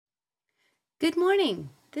Good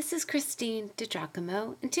morning. This is Christine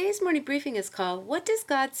DiGiacomo, and today's morning briefing is called, What Does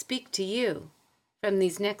God Speak to You? From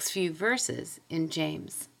these next few verses in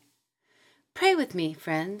James. Pray with me,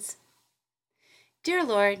 friends. Dear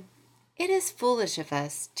Lord, it is foolish of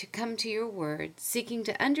us to come to your word seeking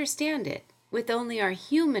to understand it with only our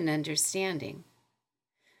human understanding.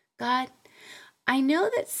 God, I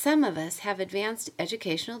know that some of us have advanced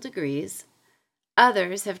educational degrees,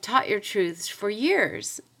 others have taught your truths for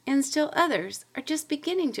years, and still others are just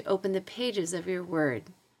beginning to open the pages of your word.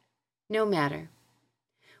 No matter.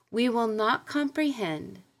 We will not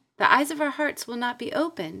comprehend, the eyes of our hearts will not be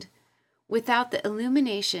opened without the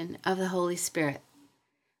illumination of the Holy Spirit.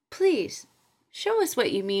 Please, show us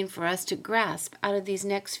what you mean for us to grasp out of these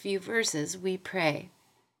next few verses, we pray.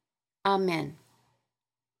 Amen.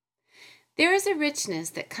 There is a richness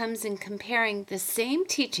that comes in comparing the same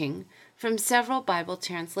teaching from several Bible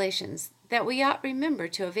translations that we ought remember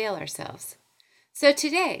to avail ourselves. So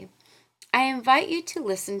today, I invite you to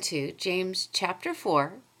listen to James chapter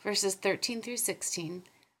 4, verses 13 through 16,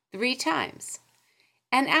 3 times,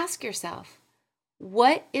 and ask yourself,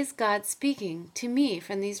 what is God speaking to me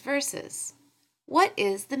from these verses? What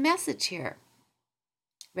is the message here?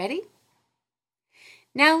 Ready?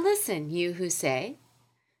 Now listen, you who say,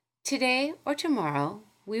 today or tomorrow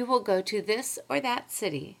we will go to this or that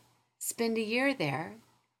city, spend a year there,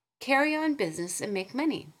 carry on business, and make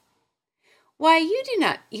money. Why, you do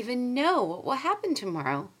not even know what will happen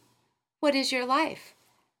tomorrow. What is your life?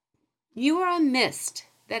 You are a mist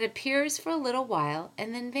that appears for a little while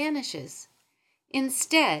and then vanishes.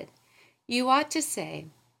 Instead, you ought to say,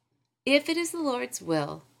 if it is the Lord's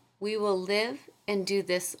will, we will live and do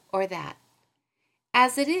this or that.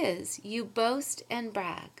 As it is, you boast and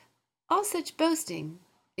brag. All such boasting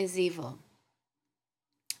is evil.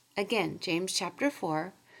 Again, James chapter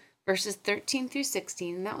 4, verses 13 through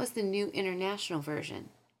 16, that was the New International Version.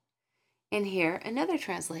 And here, another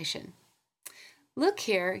translation. Look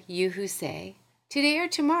here, you who say, today or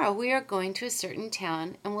tomorrow we are going to a certain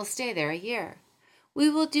town and will stay there a year. We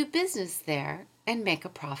will do business there and make a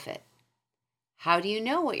profit. How do you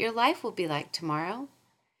know what your life will be like tomorrow?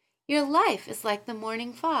 Your life is like the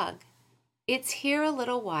morning fog. It's here a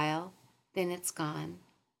little while, then it's gone.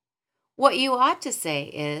 What you ought to say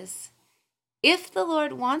is, if the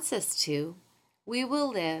Lord wants us to, we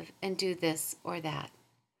will live and do this or that.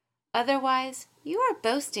 Otherwise, you are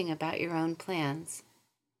boasting about your own plans,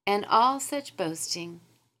 and all such boasting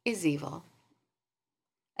is evil.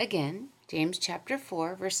 Again, James chapter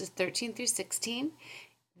 4, verses 13 through 16,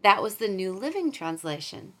 that was the New Living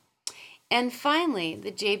Translation. And finally,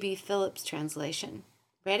 the J.B. Phillips translation.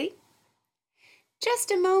 Ready?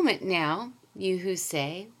 Just a moment now, you who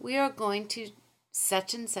say, we are going to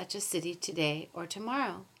such and such a city today or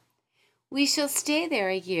tomorrow. We shall stay there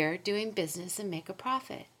a year doing business and make a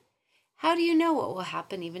profit. How do you know what will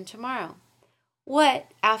happen even tomorrow?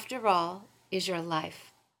 What, after all, is your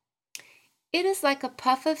life? It is like a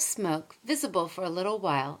puff of smoke visible for a little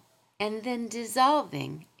while and then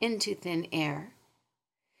dissolving into thin air.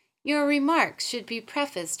 Your remarks should be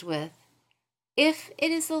prefaced with, if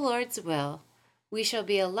it is the Lord's will, we shall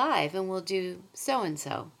be alive and will do so and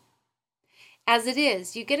so. As it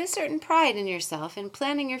is, you get a certain pride in yourself in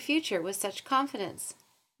planning your future with such confidence.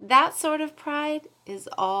 That sort of pride is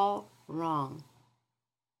all wrong.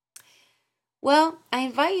 Well, I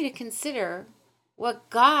invite you to consider what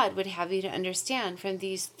God would have you to understand from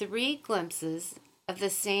these 3 glimpses of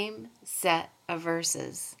the same set of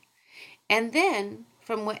verses. And then,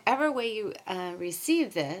 from whatever way you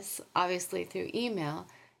receive this, obviously through email,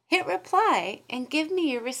 hit reply and give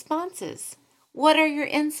me your responses. What are your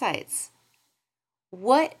insights?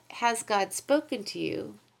 What has God spoken to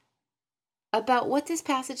you about what this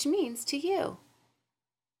passage means to you?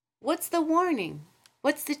 What's the warning?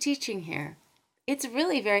 What's the teaching here? It's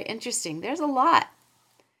really very interesting. There's a lot.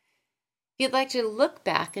 If you'd like to look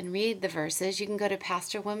back and read the verses, you can go to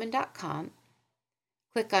pastorwoman.com,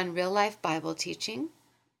 click on Real Life Bible Teaching,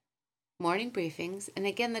 Morning Briefings, and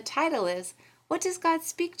again the title is, What Does God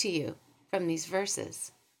Speak to You from these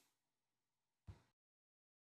verses?